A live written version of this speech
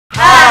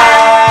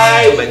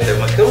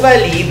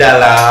kembali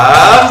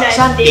dalam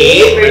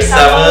Cantik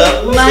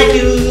Bersama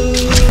Madu.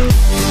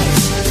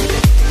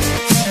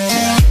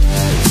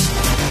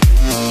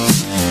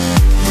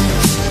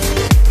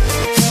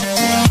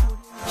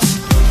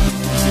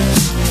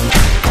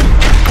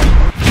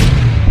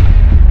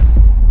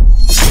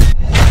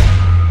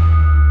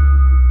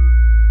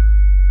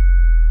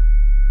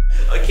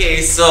 Okay,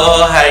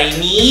 so hari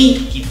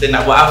ni kita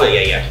nak buat apa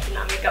ya?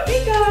 Nak makeup.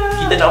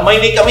 Kita nak main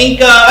makeup.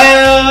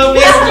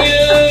 Bestnya.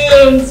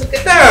 Suka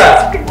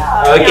tak? Suka.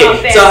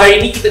 Okay, so hari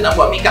ni kita nak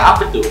buat makeup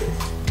apa tu?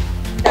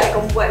 Kita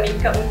akan buat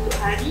makeup untuk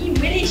Hari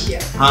Malaysia.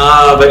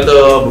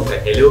 Betul. Bukan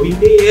Halloween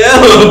Day ya.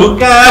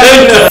 Bukan.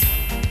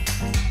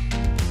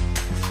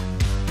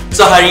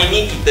 So hari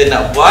ni kita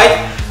nak buat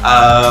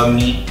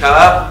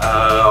makeup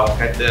orang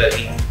kata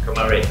in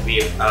commemorate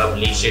with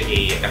Malaysia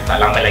Day yang tak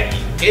lama lagi.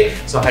 Okay,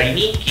 so hari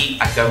ni kita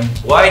akan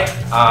buat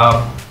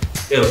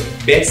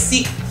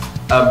basic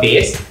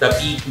base,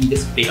 tapi kita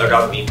play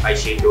around with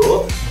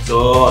eyeshadow. So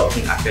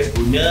kita akan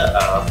guna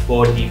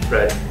 4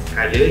 different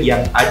color yang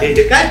ada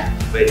dekat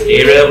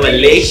bendera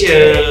Malaysia.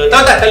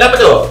 Tahu tak color apa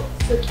tu?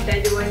 So kita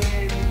ada warna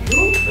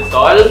biru,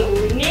 Betul.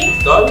 kuning,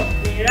 Betul.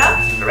 merah,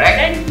 Correct.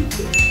 dan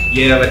untuk.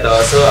 Ya, betul.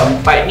 So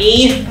empat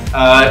ni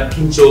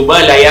kita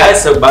cuba lah ya.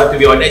 Sebab to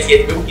be honest,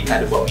 kita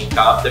nak ada buat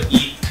makeup,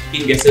 tapi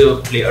kita biasa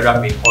play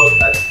around with all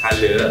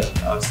color.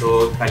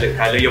 So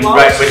color yang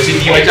bright macam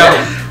ni, macam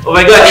oh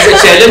my god, it's a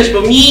challenge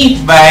for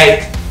me.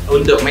 But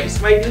untuk my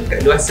smile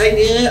kat luar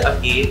sana,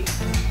 okay,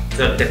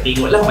 so kita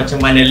tengoklah macam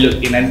mana look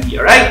dia nanti.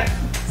 Alright,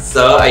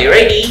 so are you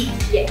ready?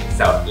 Yes.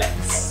 So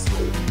let's.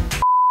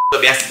 So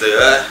biasa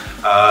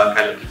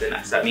kalau kita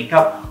nak start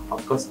makeup,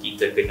 of course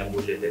kita kena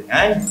mula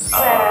dengan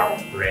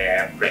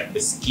prep the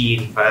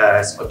skin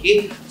first.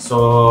 Okay, so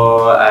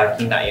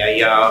kita nak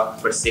Yaya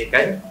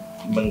bersihkan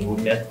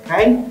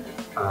menggunakan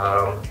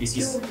this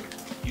is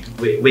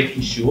wet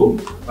tissue,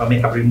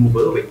 makeup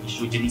remover, wet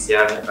tissue jenis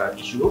yang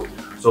tissue.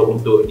 So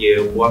untuk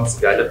dia buang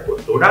segala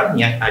kotoran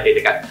yang ada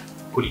dekat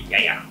kulit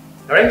Yaya.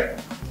 Alright?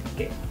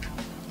 Okay.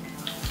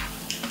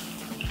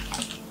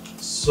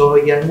 So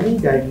yang ni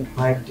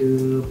daripada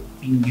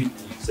Pink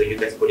Beauty. So you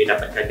guys boleh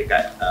dapatkan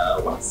dekat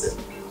Watson.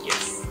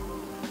 Yes.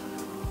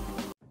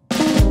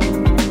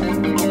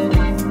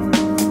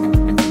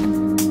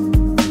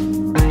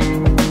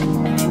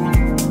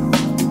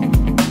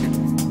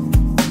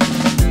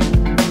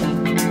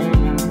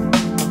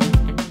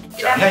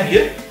 Jangan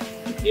dia.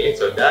 Okay,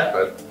 so dah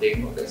kalau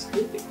tengok kat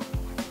situ.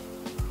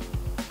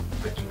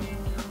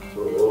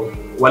 So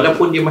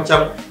walaupun dia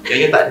macam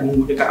Yaya tak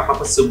menggunakan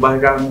apa-apa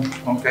sebarang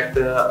orang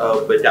kata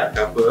bedak ke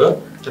apa,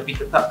 tapi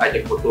tetap ada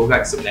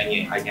kotoran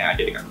sebenarnya yang ada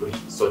dekat kulit.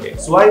 So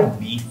that's why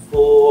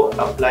before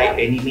apply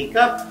any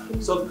makeup,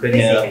 so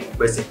kena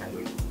bersihkan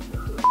dulu.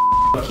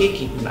 Okay,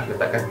 kita nak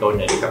letakkan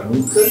toner dekat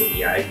muka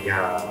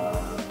Yaya.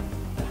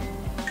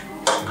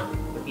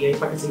 Tapi Yaya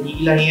pakai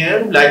sendiri lah ya,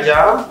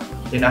 belajar.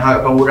 Kita nak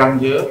harapkan orang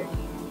je.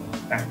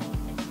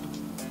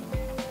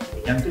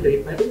 Yang tu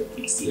daripada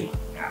Pixie.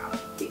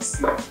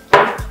 Pixie.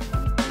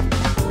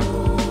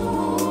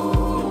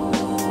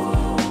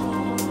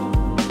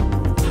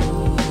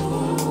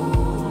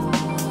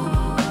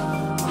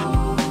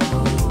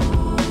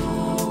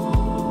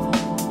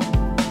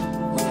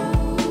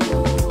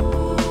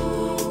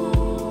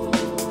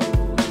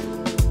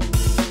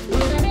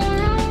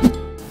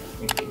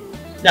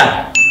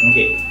 Dah.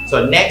 Okay.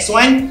 So next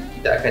one,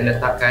 kita akan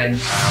letakkan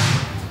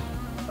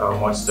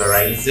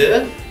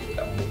moisturizer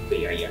dekat muka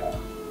Yaya.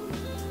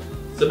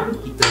 Sebelum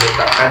kita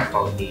letakkan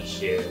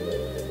foundation.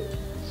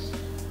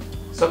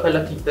 So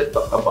kalau kita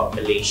talk about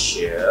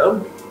Malaysia,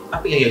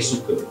 apa yang Yaya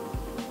suka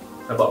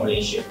about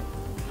Malaysia?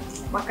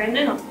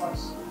 Makanan, of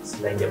course.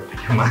 Selain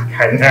daripada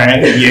makanan,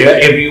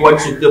 everyone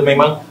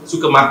memang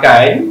suka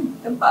makan.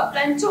 Tempat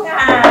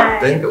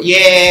pelancongan.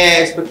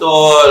 Yes,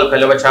 betul.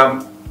 Kalau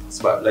macam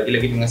sebab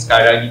lagi-lagi dengan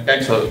sekarang ni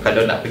kan, so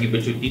kalau nak pergi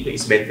bercuti tu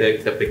it's better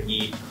kita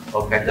pergi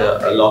orang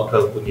kata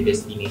local punya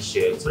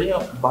destination.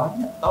 Sebenarnya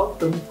banyak tau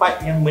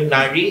tempat yang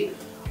menarik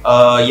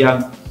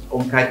yang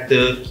orang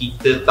kata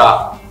kita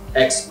tak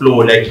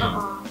explore lagi.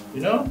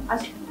 You know?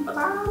 Asyik tempat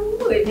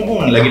tahu je.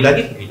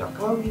 Lagi-lagi pergi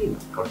Langkawi.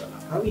 Kalau tak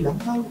Langkawi,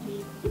 Langkawi.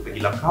 Pergi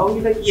Langkawi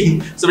lagi.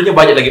 Sebenarnya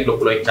banyak lagi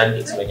pulau-pulau yang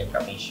cantik sebenarnya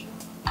kat Malaysia.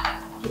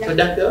 So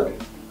dah ke?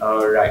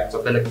 Alright, so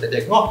kalau kita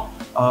tengok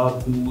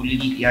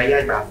kulit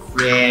Yaya dah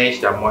fresh,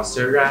 dah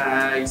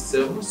moisturize,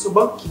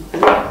 sebab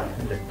kita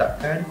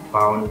letakkan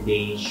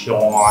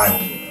foundation.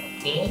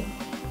 Okay,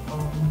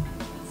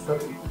 so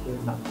kita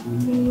nak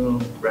guna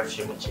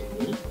brush yang macam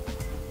ni.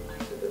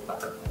 Kita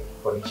letakkan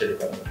foundation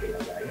dekat muka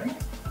Yaya.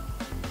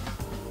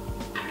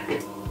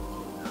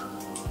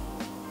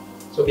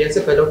 So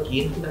biasa kalau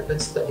kita akan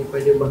start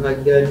daripada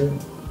bahagian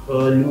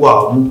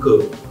luar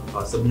muka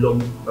sebelum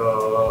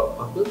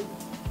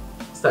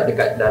start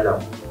dekat dalam.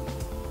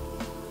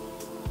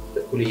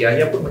 Kulit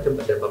Yaya pun macam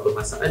tak ada apa-apa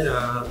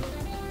masalah.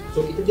 So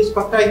kita just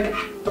pakai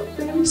a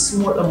very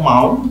small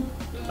amount.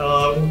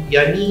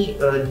 Yang ni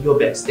your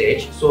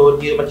backstage. So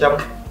dia macam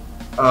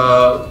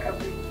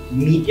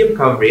medium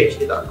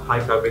coverage, dia tak high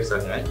coverage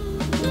sangat.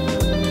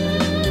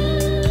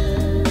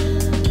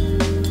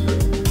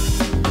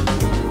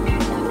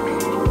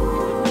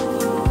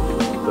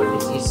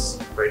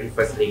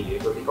 first layer.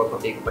 Tapi kalau kau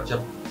tengok macam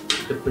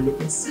kita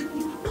perlukan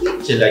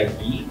sedikit je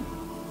lagi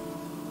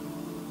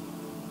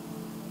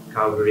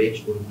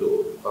coverage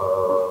untuk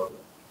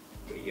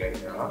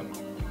eyeliner.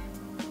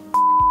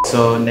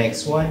 So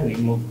next one,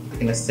 kita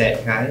kena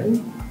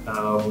setkan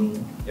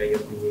Yaya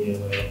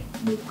punya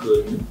muka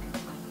ni.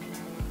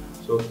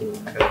 So kita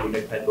akan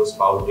gunakan rose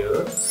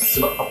powder.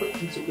 Sebab apa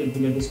kita suka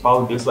guna rose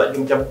powder? Sebab dia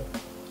macam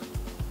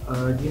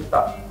dia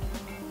tak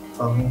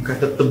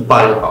kata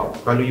tebal tau.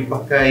 Kalau you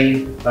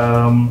pakai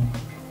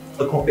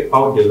a compact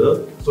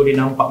powder, so dia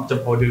nampak macam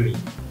powdery.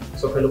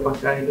 So kalau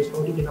pakai rose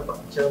powder dia nampak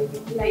macam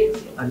Light.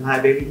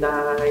 very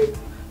light.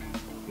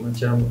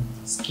 Macam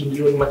skin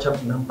you macam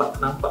nampak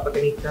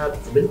pakai makeup,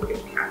 sebenarnya pakai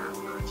makeup.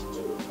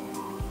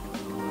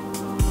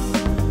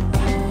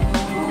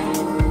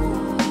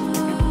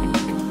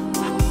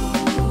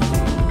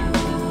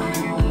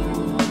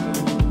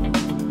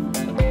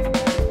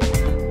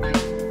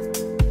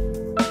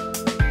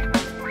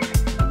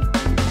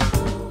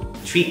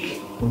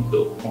 Trick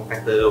untuk orang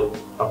kata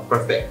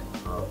perfect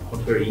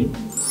contouring,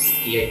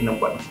 ia kena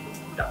buat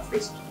dark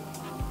face.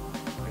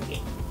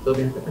 Okay. So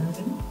biasa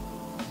macam ni.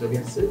 So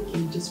biasa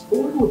kita just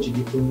follow je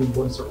dia punya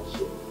bone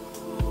structure.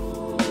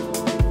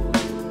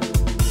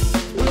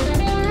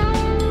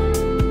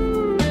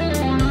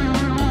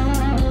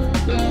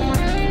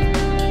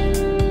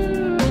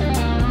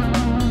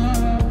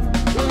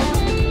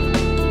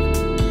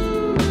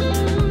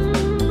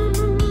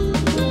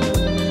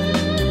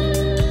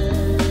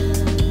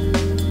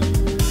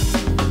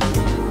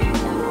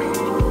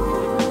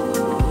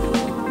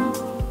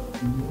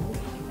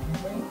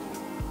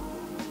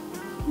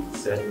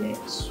 So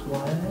next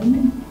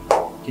one,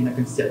 kita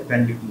akan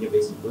siapkan dia punya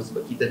vegetable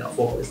sebab kita nak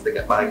fokus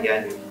dekat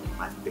bahagian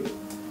mata.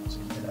 So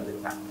kita nak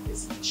letak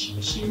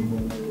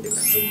shimmer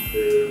dekat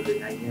muka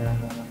benaya.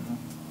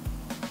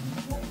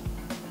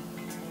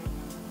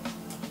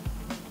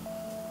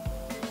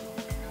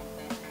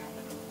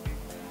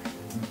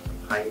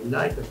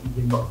 Highlight tapi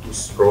dia not too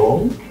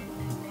strong.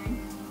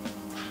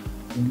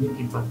 Ini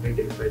kita pakai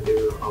daripada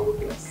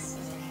Hourglass.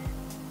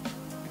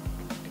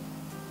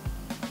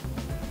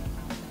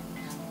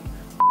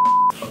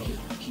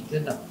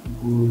 Kita nak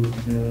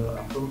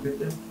guna apa orang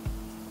kata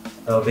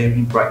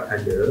very bright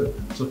colour,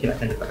 so kita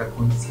akan letakkan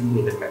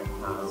concealer dekat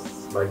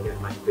bahagian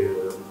mata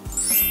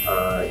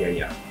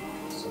Yaya,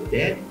 so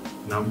that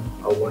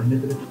warna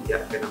tu nanti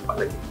dia akan nampak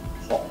lagi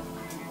pop.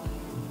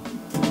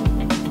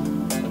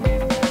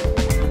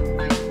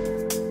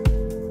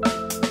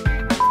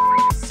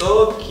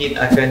 So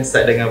kita akan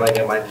start dengan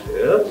bahagian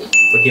mata.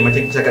 Okay,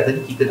 macam kita cakap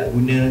tadi, kita nak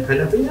guna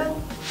colour apa yang?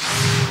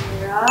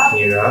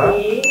 Merah,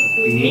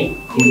 pink,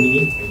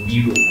 kuning dan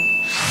biru.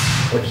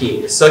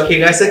 Okay, so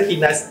kita rasa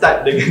kita nak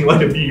start dengan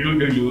warna biru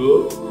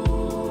dulu.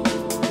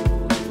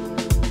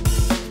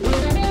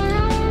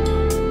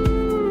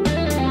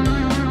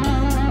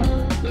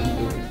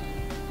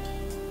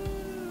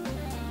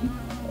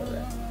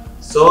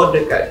 So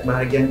dekat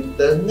bahagian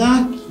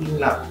tengah kita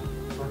nak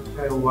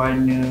pakai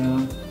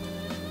warna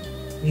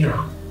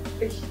merah.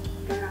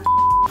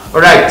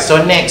 Alright,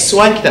 so next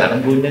one kita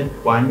nak guna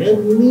warna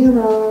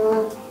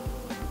merah.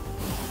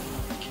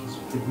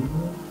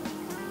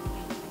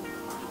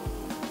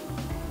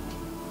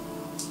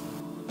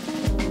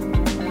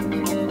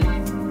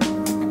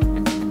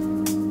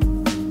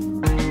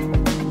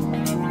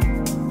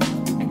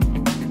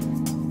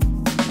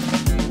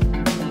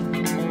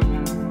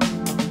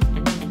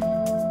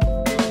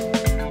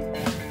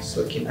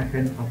 So kita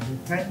akan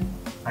pakai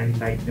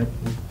eyeliner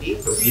putih.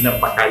 So dia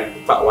nak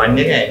pakai 4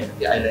 warna kan.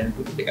 Dia eyeliner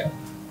putih dekat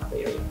mata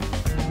Yaya.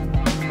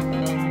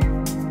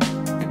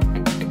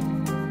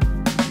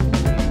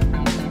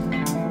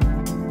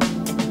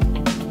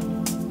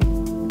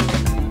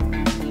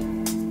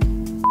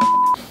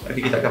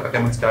 Okay, kita akan pakai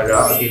mascara.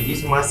 Okay,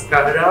 this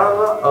mascara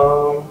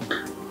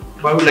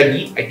baru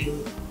lagi, I think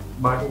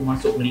baru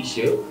masuk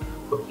Malaysia.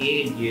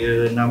 Okay,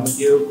 dia nama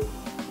dia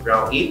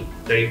Brown It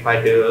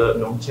daripada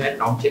Nongchat.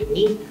 Nongchat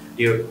ni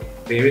dia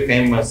very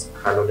famous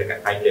kalau dekat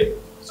Thailand.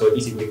 So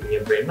this is dia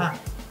punya brand lah.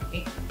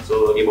 Okay,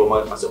 so dia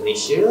baru masuk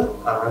Malaysia.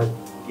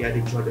 Dia ada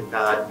jual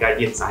dekat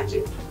Guardian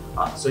sahaja.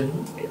 So ni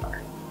saya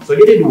pakai. So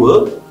dia ada dua.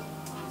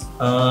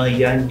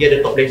 Yang dia ada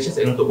top lashes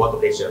dan untuk bottom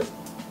lashes.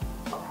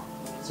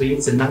 So ini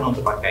senang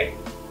untuk pakai.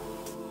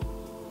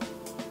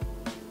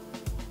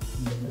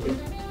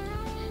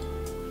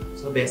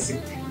 So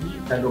basically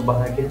kalau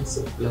bahagian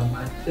sebelah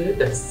mata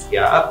dah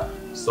siap.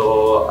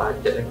 So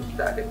sekejap lagi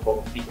kita akan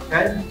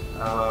completekan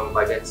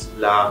bahagian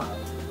sebelah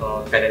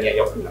kanan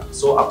Yaya pula.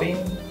 So apa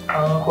yang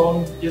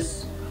korang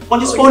just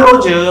follow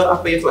je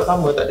apa yang sebab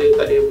sama, tak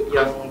ada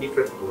yang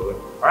different pun.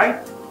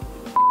 Alright.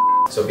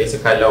 So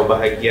biasa kalau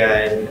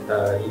bahagian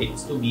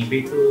lips tu,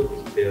 bibir tu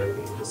kita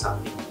guna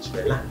something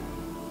natural lah.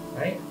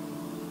 Right?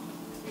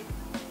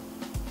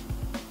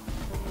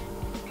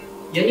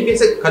 Yang ni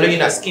biasa kalau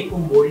you nak skip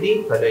pun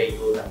boleh, kalau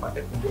you nak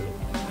pakai pun boleh.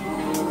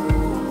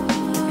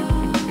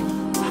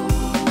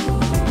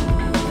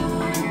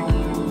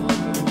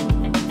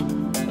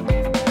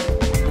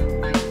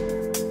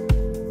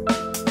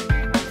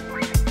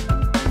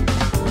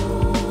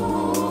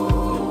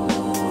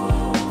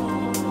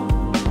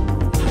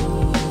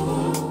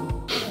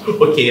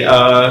 Okay,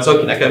 so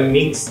kita akan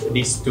mix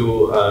these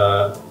two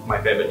my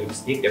favorite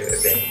lipstick daripada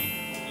brand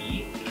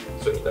Beauty.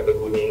 So kita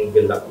akan guna yang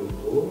gelap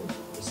dulu.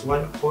 This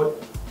one called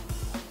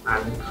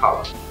Akan.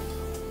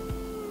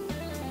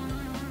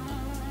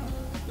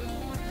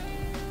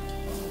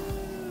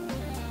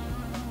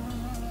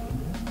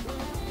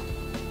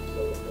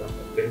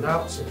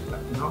 Gelap, so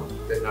kita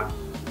nak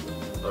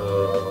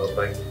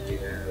bagi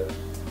dia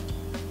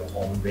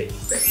ombre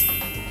effect.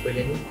 So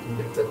yang ni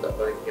kita letak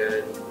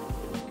bahagian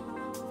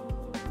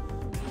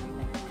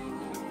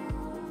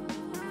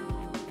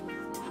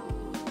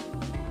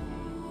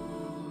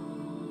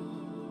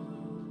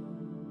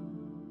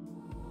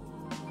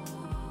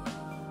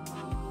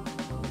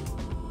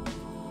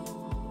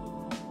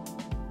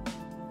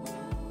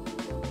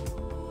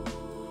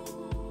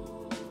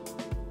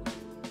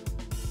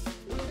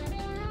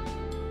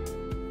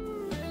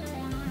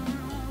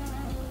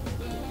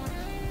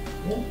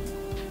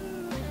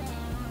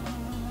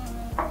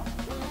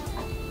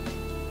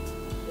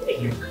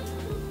okay.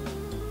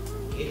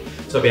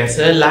 So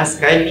biasa last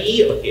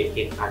kali, okay,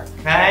 kita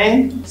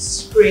akan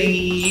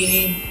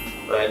spray.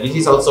 This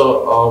is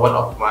also one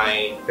of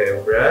my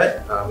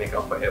favorite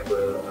Makeup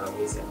Forever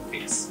Mist and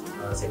Fix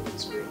setting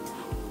spray.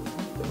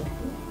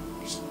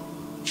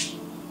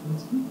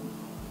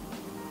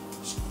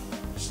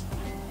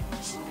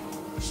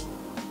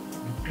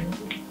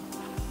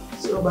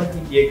 So bagi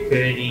dia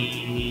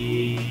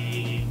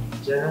kering,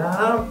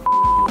 jap.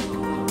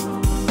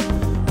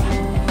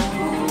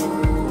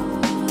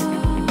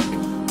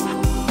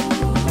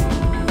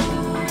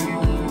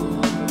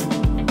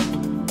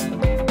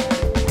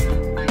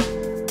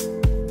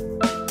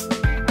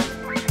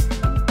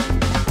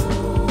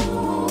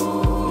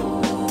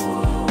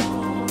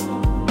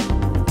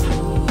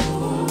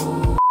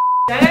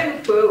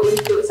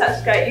 Untuk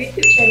subscribe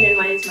YouTube channel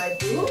Manis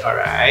Madu,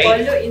 Alright.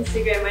 follow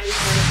Instagram Manis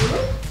Madu,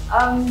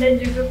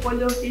 dan juga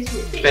follow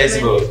Facebook page Manis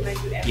Madu.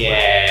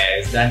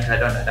 Yes, dan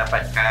kalau nak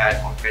dapatkan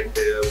orang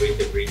kata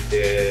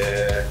berita-berita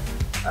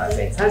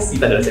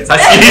sensasi, tak ada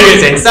sensasi,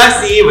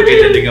 sensasi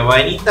berkaitan dengan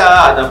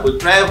wanita ataupun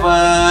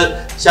travel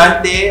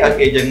cantik,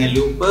 okay, jangan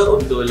lupa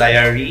untuk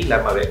layari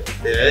laman web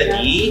kita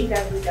di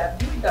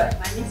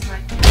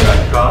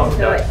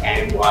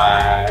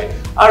www.manismadu.com.my.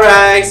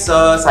 Alright,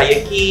 so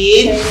saya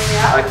Kean.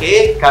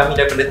 Okay, kami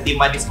daripada tim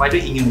Manis Madu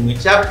ingin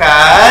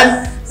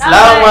mengucapkan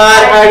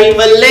Selamat Hari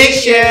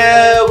Malaysia.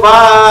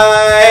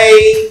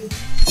 Bye.